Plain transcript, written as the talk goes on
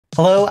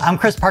Hello, I'm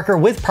Chris Parker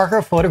with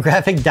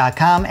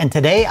ParkerPhotographic.com, and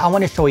today I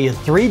want to show you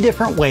 3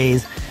 different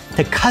ways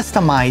to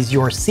customize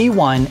your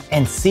C1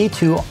 and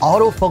C2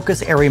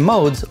 autofocus area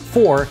modes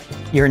for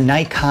your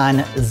Nikon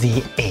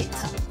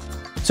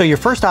Z8. So your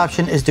first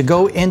option is to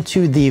go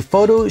into the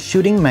photo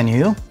shooting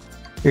menu.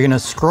 You're going to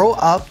scroll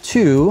up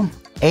to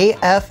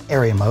AF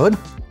area mode,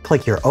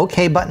 click your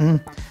OK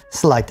button,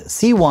 select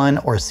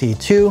C1 or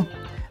C2,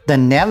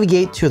 then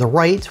navigate to the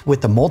right with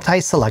the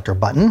multi-selector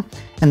button,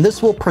 and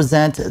this will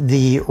present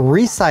the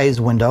resize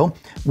window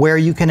where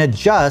you can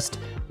adjust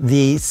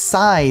the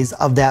size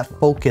of that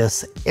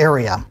focus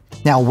area.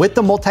 Now with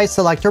the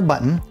multi-selector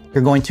button,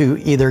 you're going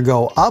to either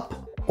go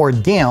up or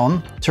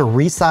down to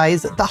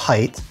resize the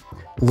height,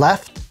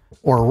 left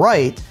or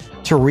right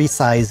to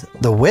resize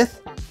the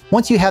width.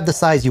 Once you have the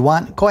size you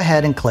want, go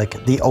ahead and click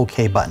the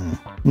OK button.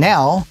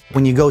 Now,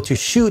 when you go to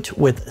shoot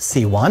with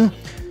C1,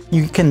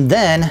 you can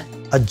then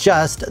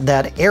adjust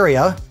that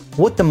area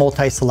with the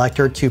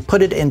multi-selector to put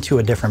it into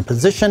a different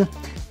position.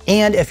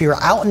 And if you're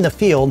out in the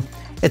field,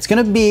 it's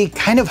gonna be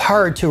kind of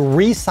hard to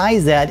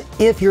resize that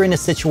if you're in a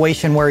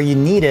situation where you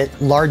need it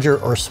larger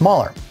or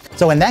smaller.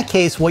 So in that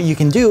case, what you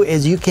can do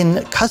is you can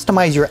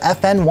customize your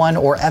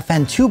FN1 or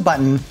FN2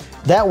 button.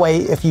 That way,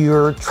 if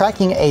you're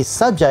tracking a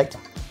subject,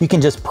 you can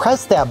just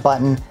press that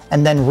button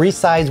and then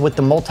resize with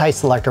the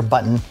multi-selector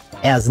button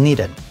as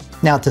needed.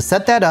 Now to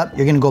set that up,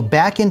 you're gonna go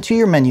back into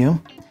your menu,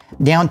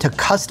 down to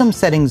custom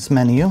settings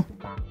menu,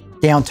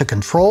 down to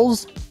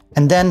controls,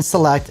 and then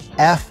select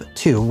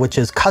F2, which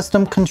is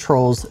custom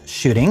controls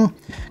shooting.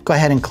 Go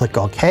ahead and click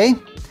OK.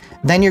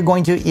 Then you're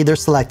going to either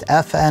select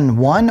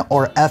FN1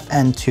 or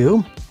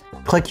FN2,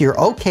 click your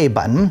OK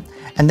button,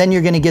 and then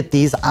you're going to get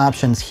these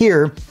options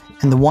here.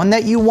 And the one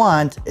that you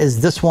want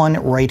is this one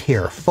right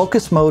here,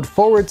 focus mode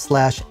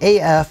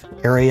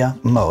 /AF area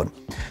mode.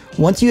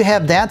 Once you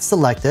have that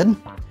selected,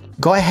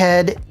 go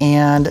ahead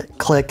and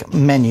click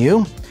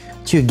menu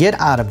to get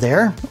out of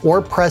there,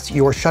 or press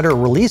your shutter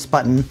release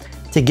button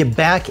to get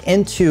back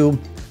into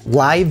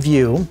live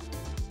view.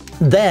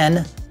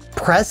 Then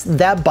press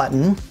that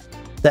button,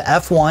 the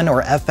F1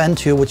 or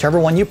FN2,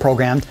 whichever one you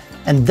programmed,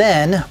 and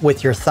then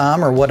with your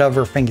thumb or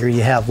whatever finger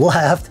you have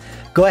left,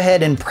 go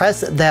ahead and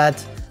press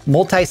that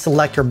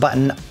multi-selector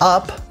button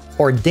up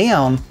or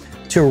down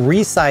to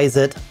resize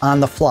it on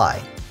the fly.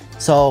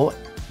 So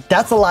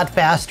that's a lot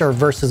faster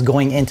versus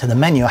going into the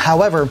menu.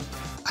 However,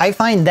 I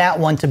find that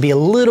one to be a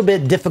little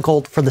bit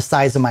difficult for the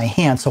size of my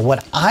hand. So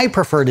what I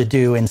prefer to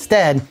do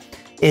instead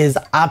is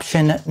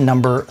option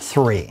number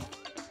 3.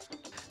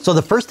 So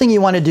the first thing you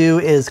want to do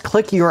is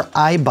click your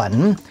I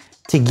button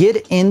to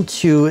get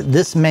into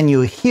this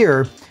menu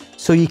here,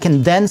 so you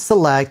can then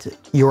select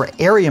your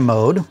area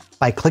mode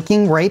by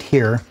clicking right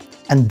here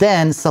and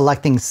then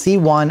selecting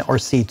C1 or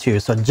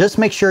C2. So just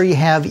make sure you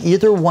have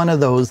either one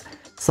of those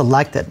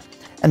selected.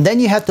 And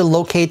then you have to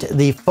locate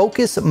the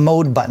focus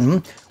mode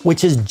button,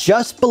 which is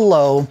just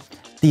below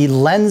the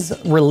lens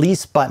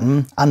release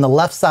button on the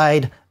left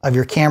side of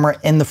your camera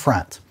in the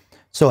front.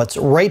 So it's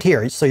right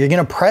here. So you're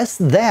gonna press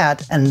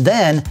that, and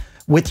then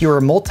with your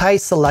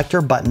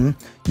multi-selector button,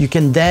 you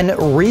can then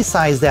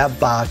resize that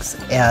box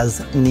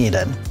as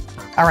needed.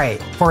 All right,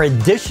 for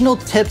additional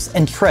tips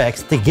and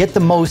tricks to get the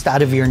most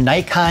out of your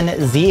Nikon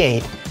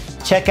Z8,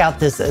 check out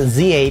this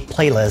Z8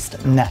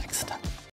 playlist next.